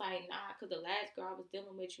then he was like, nah, because the last girl I was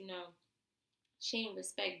dealing with, you know, she didn't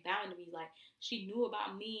respect boundaries. Like, she knew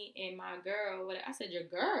about me and my girl. I said, your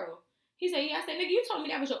girl? He said, yeah. I said, nigga, you told me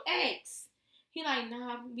that was your ex. He like,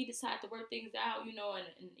 nah, we decided to work things out, you know, and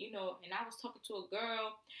you know, and I was talking to a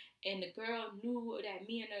girl, and the girl knew that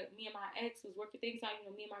me and my ex was working things out, you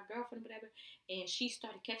know, me and my girlfriend, whatever, and she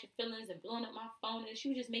started catching feelings and blowing up my phone, and she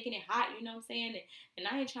was just making it hot, you know what I'm saying, and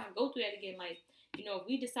I ain't trying to go through that again, like, you know, if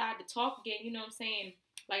we decide to talk again, you know what I'm saying,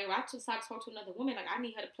 like, if I decide to talk to another woman, like, I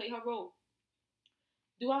need her to play her role.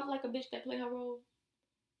 Do I look like a bitch that play her role?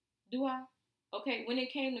 Do I? Okay, when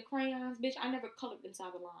it came to crayons, bitch, I never colored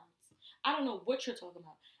inside the lines. I don't know what you're talking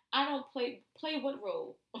about. I don't play what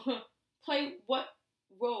role? Play what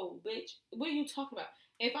role, bitch? What are you talking about?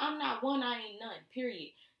 If I'm not one, I ain't none,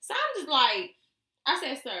 period. So I'm just like, I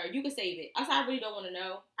said, sir, you can save it. I said, I really don't want to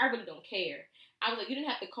know. I really don't care. I was like, you didn't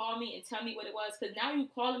have to call me and tell me what it was, because now you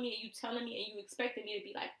calling me and you telling me and you expecting me to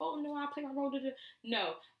be like, oh, no, I play my role.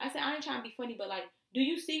 No. I said, I ain't trying to be funny, but like, do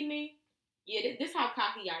you see me? Yeah, this how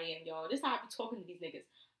cocky I am, y'all. This how I be talking to these niggas.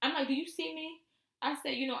 I'm like, do you see me? I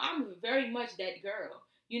said, you know, I'm very much that girl.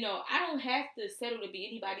 You know, I don't have to settle to be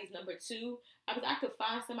anybody's number two. I could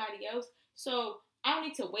find somebody else. So I don't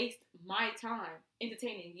need to waste my time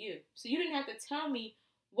entertaining you. So you didn't have to tell me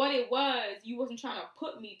what it was you wasn't trying to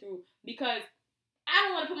put me through, because I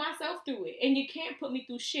don't want to put myself through it. And you can't put me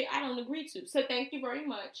through shit I don't agree to. So thank you very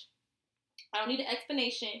much. I don't need an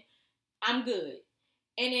explanation. I'm good.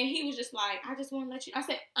 And then he was just like, I just want to let you. I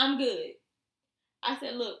said, I'm good. I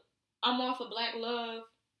said, look, I'm all for black love.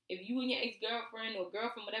 If you and your ex-girlfriend or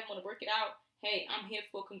girlfriend, whatever, want to work it out, hey, I'm here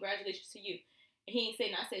for congratulations to you. And he ain't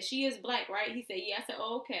saying, I said, she is black, right? He said, yeah. I said,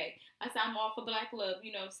 oh, okay. I said, I'm all for black love.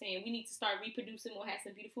 You know what I'm saying? We need to start reproducing. We'll have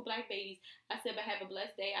some beautiful black babies. I said, but have a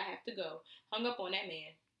blessed day. I have to go. Hung up on that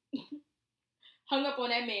man. Hung up on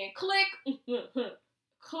that man. Click.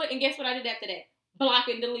 Click. And guess what I did after that? Block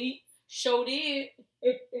and delete. Show did.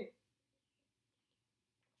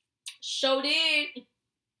 Show did.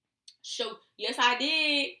 Show. Yes, I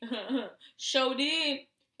did. Show did.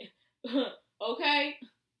 Okay.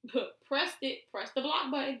 Pressed it. Pressed the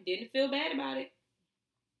block button. Didn't feel bad about it.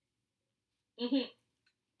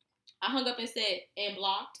 I hung up and said, and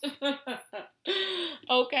blocked.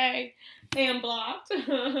 Okay. And blocked.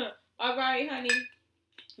 All right, honey.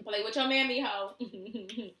 Play with your mammy, hoe.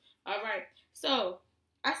 All right. So,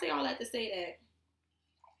 I say all that to say that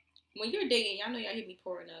when you're dating, y'all know y'all hear me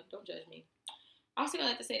pouring up. Don't judge me. I say all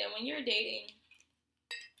that to say that when you're dating,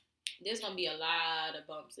 there's going to be a lot of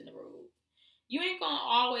bumps in the road. You ain't going to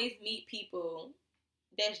always meet people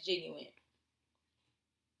that's genuine.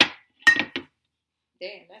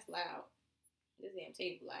 Damn, that's loud. This damn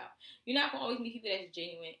table loud. You're not going to always meet people that's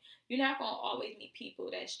genuine. You're not going to always meet people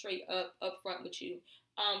that's straight up front with you.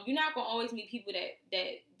 You're not going to always meet people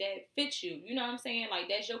that fit you. You know what I'm saying? Like,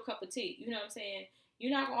 that's your cup of tea. You know what I'm saying?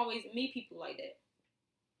 You're not going to always meet people like that.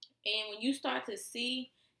 And when you start to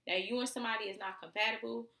see that you and somebody is not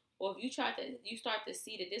compatible, or if you start to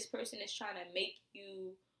see that this person is trying to make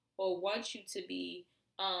you or want you to be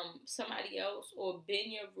somebody else, or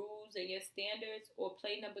bend your rules and your standards, or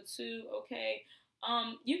play number two, okay,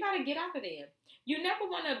 you got to get out of there. You never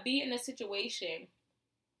want to be in a situation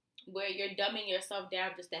where you're dumbing yourself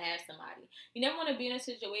down just to have somebody. You never want to be in a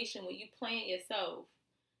situation where you playing yourself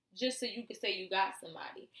just so you can say you got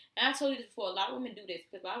somebody. And I told you this before, a lot of women do this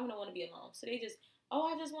because a lot of women don't want to be alone. So they just,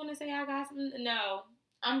 I just want to say I got something. No,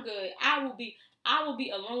 I'm good. I will be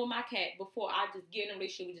alone with my cat before I just get in a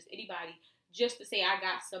relationship with just anybody just to say I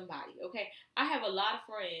got somebody, okay? I have a lot of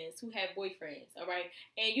friends who have boyfriends, all right?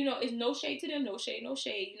 And, you know, it's no shade to them, no shade. You know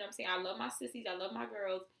what I'm saying? I love my sissies, I love my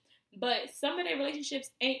girls. But some of their relationships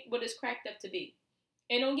ain't what it's cracked up to be.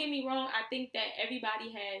 And don't get me wrong, I think that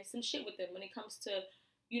everybody has some shit with them when it comes to,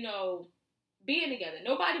 you know, being together.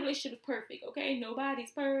 Nobody's relationship is perfect, okay?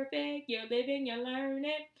 Nobody's perfect. You're living, you're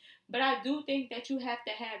learning. But I do think that you have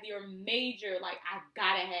to have your major, like, I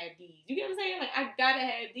gotta have these. You get what I'm saying? Like, I gotta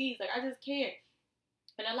have these. Like, I just can't.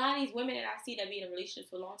 And a lot of these women that I see that be in relationships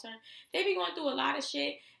for long term, they be going through a lot of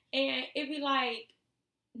shit. And it be like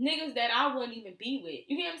niggas that I wouldn't even be with.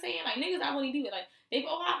 You get what I'm saying? Like, niggas I wouldn't even be with. Like, they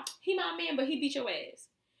go, he my man, but he beat your ass.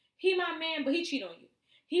 He my man, but he cheat on you.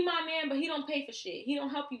 He my man, but he don't pay for shit. He don't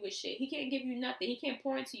help you with shit. He can't give you nothing. He can't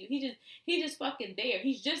pour into you. He just fucking there.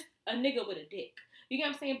 He's just a nigga with a dick. You get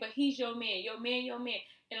what I'm saying? But he's your man. Your man, your man.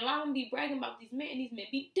 And a lot of them be bragging about these men, and these men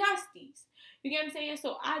be dusties. You get what I'm saying?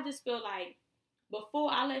 So I just feel like before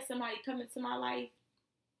I let somebody come into my life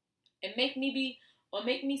and make me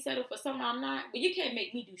settle for something I'm not, but you can't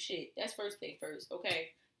make me do shit. That's first thing first, okay?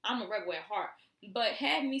 I'm a rebel at heart. But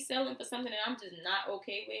have me settling for something that I'm just not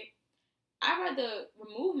okay with, I'd rather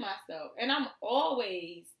remove myself. And I'm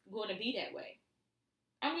always going to be that way.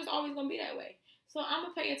 I'm just always going to be that way. So I'm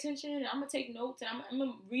going to pay attention, and I'm going to take notes, and I'm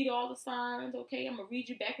going to read all the signs, okay? I'm going to read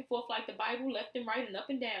you back and forth like the Bible, left and right and up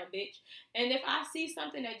and down, bitch. And if I see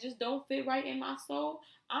something that just don't fit right in my soul,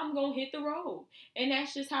 I'm going to hit the road. And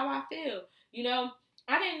that's just how I feel. You know,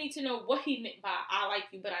 I didn't need to know what he meant by I like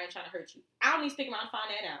you, but I ain't trying to hurt you. I don't need to stick around and find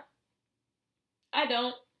that out. I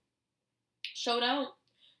don't. Show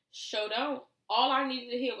don't. All I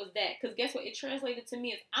needed to hear was that. Because guess what? It translated to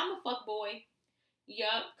me is I'm a fuck boy.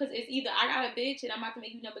 Yup. Because it's either I got a bitch and I'm about to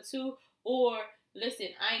make you number two, or listen,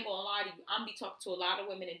 I ain't gonna lie to you. I'm be talking to a lot of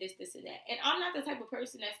women and this and that. And I'm not the type of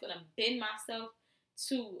person that's gonna bend myself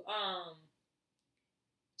to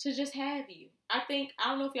just have you. I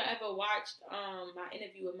don't know if y'all ever watched my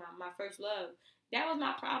interview with my first love. That was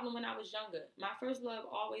my problem when I was younger. My first love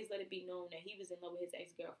always let it be known that he was in love with his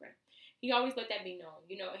ex-girlfriend. He always let that be known.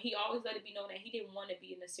 You know, he always let it be known that he didn't want to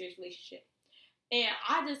be in a serious relationship. And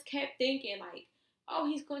I just kept thinking, like, oh,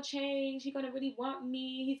 he's going to change. He's going to really want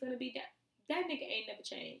me. He's going to be that. That nigga ain't never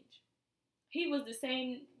changed. He was the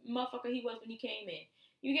same motherfucker he was when he came in.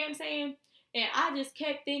 You get what I'm saying? And I just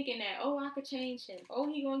kept thinking that, oh, I could change him.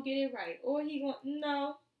 Oh, he gonna get it right. Or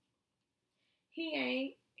no, he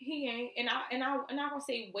ain't. He ain't. And I'm not gonna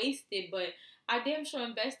say wasted, but I damn sure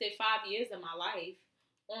invested 5 years of my life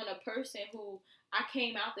on a person who I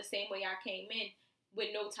came out the same way I came in with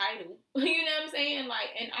no title. You know what I'm saying? Like,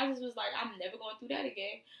 and I just was like, I'm never going through that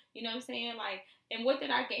again. You know what I'm saying? Like, and what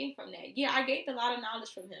did I gain from that? Yeah, I gained a lot of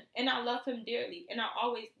knowledge from him, and I love him dearly, and I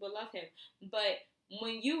always will love him. But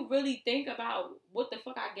when you really think about what the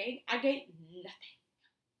fuck I gained nothing.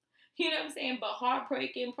 You know what I'm saying? But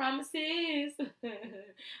heartbreaking promises.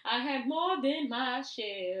 I have more than my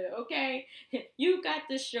share, okay? You got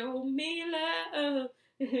to show me love.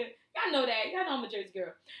 Y'all know that. Y'all know I'm a Jersey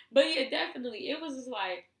girl. But yeah, definitely. It was just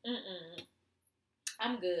like,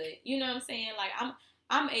 I'm good. You know what I'm saying? Like,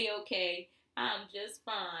 I'm A-okay. I'm just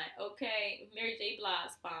fine, okay? Mary J.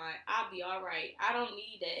 Blige's fine. I'll be all right. I don't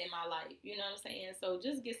need that in my life. You know what I'm saying? So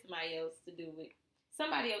just get somebody else to do it.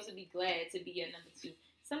 Somebody else would be glad to be your number two.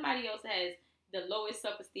 Somebody else has the lowest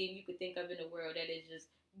self-esteem you could think of in the world that is just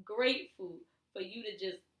grateful for you to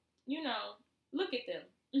just, you know, look at them.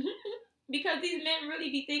 Because these men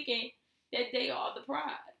really be thinking that they are the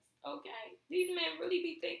prize, okay? These men really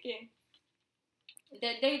be thinking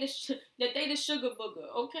that they the sugar booger,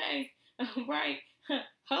 okay? Right?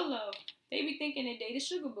 Hello. They be thinking that they the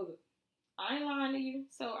sugar booger. I ain't lying to you.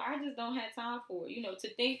 So I just don't have time for it. You know,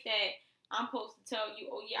 to think that I'm supposed to tell you,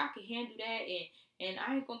 oh yeah, I can handle that and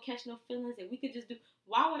I ain't gonna catch no feelings and we could just do.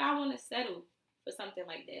 Why would I want to settle for something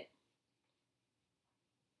like that?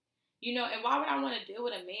 You know, and why would I want to deal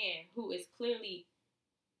with a man who is clearly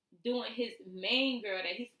doing his main girl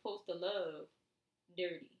that he's supposed to love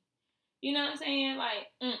dirty? You know what I'm saying? Like,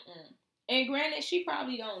 And granted, she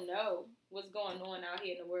probably don't know what's going on out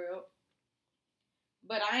here in the world.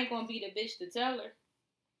 But I ain't gonna be the bitch to tell her.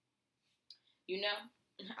 You know?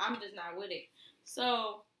 I'm just not with it.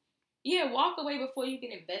 So, yeah, walk away before you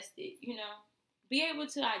get invested, you know? Be able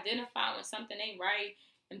to identify when something ain't right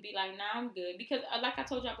and be like, nah, I'm good. Because, like I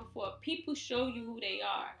told y'all before, people show you who they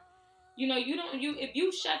are. You know, if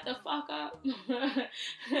you shut the fuck up.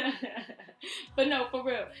 But no, for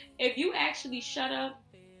real. If you actually shut up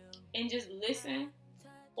and just listen,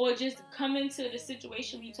 or just come into the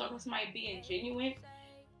situation when you're talking to somebody being genuine,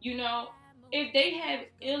 you know, if they have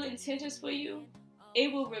ill intentions for you,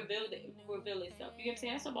 it will reveal itself. You know what I'm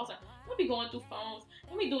saying? That's what I'm saying. Don't be going through phones.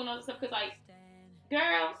 Don't be doing other stuff. Because, like,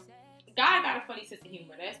 girl, God got a funny sense of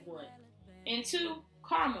humor. That's one. And two,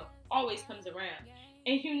 karma always comes around.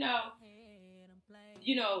 And, you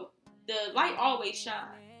know, the light always shines.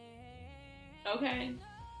 Okay?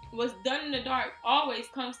 What's done in the dark always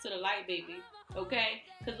comes to the light, baby. Okay?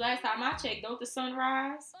 Because last time I checked, don't the sun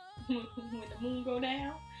rise when the moon go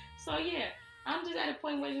down? So, yeah, I'm just at a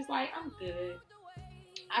point where it's just like, I'm good.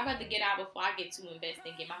 I'd rather get out before I get too invested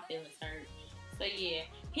and get my feelings hurt. So, yeah,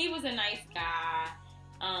 he was a nice guy.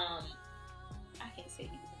 I can't say he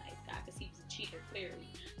was a nice guy because he was a cheater, clearly.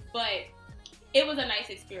 But it was a nice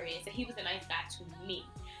experience, and he was a nice guy to me.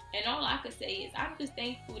 And all I could say is I'm just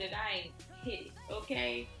thankful that I ain't hit it,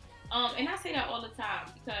 okay? And I say that all the time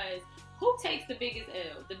because who takes the biggest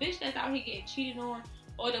L? The bitch that's out here getting cheated on,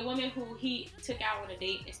 or the woman who he took out on a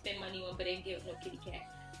date and spent money on but didn't give no kitty cat?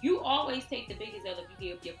 You always take the biggest L if you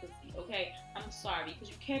give up your pussy, okay? I'm sorry, because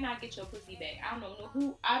you cannot get your pussy back. I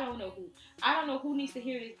don't know who needs to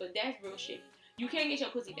hear this, but that's real shit. You can't get your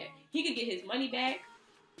pussy back. He could get his money back,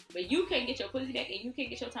 but you can't get your pussy back and you can't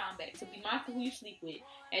get your time back. So be mindful who you sleep with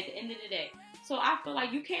at the end of the day. So I feel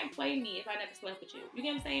like you can't play me if I never slept with you. You get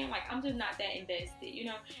what I'm saying? Like, I'm just not that invested, you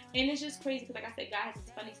know? And it's just crazy because, like I said, God has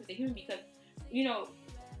this funny sense of humor because, you know,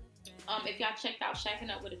 if y'all checked out Shacking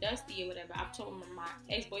Up with a Dusty or whatever, I've told my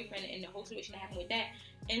ex-boyfriend and the whole situation that happened with that.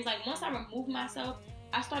 And it's like, once I removed myself,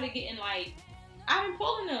 I started getting like, I've been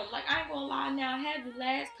pulling them. Like, I ain't gonna lie now. I had the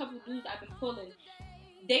last couple of dudes I've been pulling.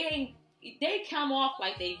 They come off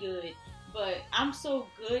like they good, but I'm so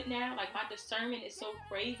good now. Like, my discernment is so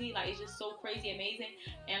crazy. Like, it's just so crazy amazing.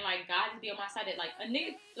 And like, God to be on my side that like a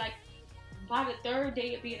nigga, like by the third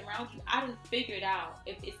day of being around you, I done figured out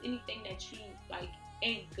if it's anything that you like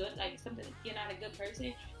ain't good, like something you're not a good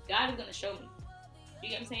person, God is gonna show me. You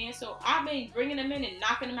get what I'm saying? So I've been bringing them in and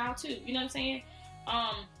knocking them out too. You know what I'm saying?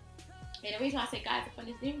 And the reason why I say God's the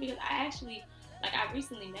funniest thing because I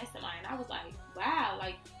recently met somebody and I was like, wow,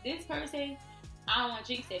 like this person, I don't want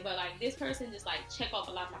to jinx it, but like this person just like check off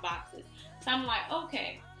a lot of my boxes. So I'm like,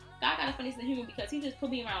 okay, God got a funny sense of humor because he just put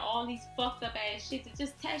me around all these fucked up ass shit to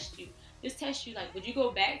just test you. Just test you, like, would you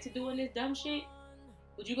go back to doing this dumb shit?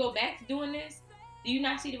 Would you go back to doing this? Do you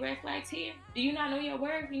not see the red flags here? Do you not know your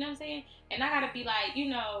worth? You know what I'm saying? And I gotta be like, you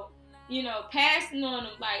know, you know, passing on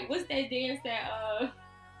them. Like, what's that dance that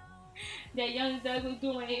Young Doug was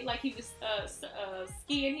doing? Like, he was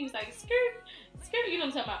skiing. He was like, skirt, skirt. You know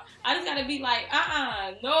what I'm talking about? I just gotta be like,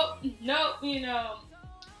 nope. You know,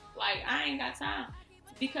 like, I ain't got time.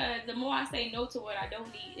 Because the more I say no to what I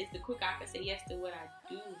don't need, is the quicker I can say yes to what I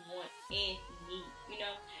do want and need. You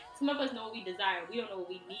know, some of us know what we desire. We don't know what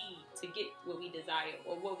we need to get what we desire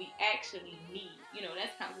or what we actually need. You know,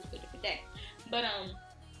 that's kind of just a different day. But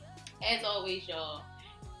as always, y'all,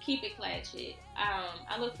 keep it clatchet.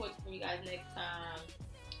 I look forward to seeing you guys next time.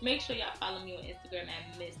 Make sure y'all follow me on Instagram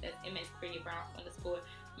at Miss, that's MS_Brown_.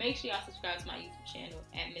 Make sure y'all subscribe to my YouTube channel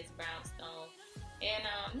at Miss Brownstone.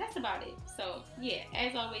 And that's about it. So, yeah,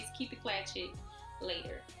 as always, keep it clatchet.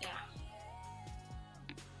 Later. Yeah.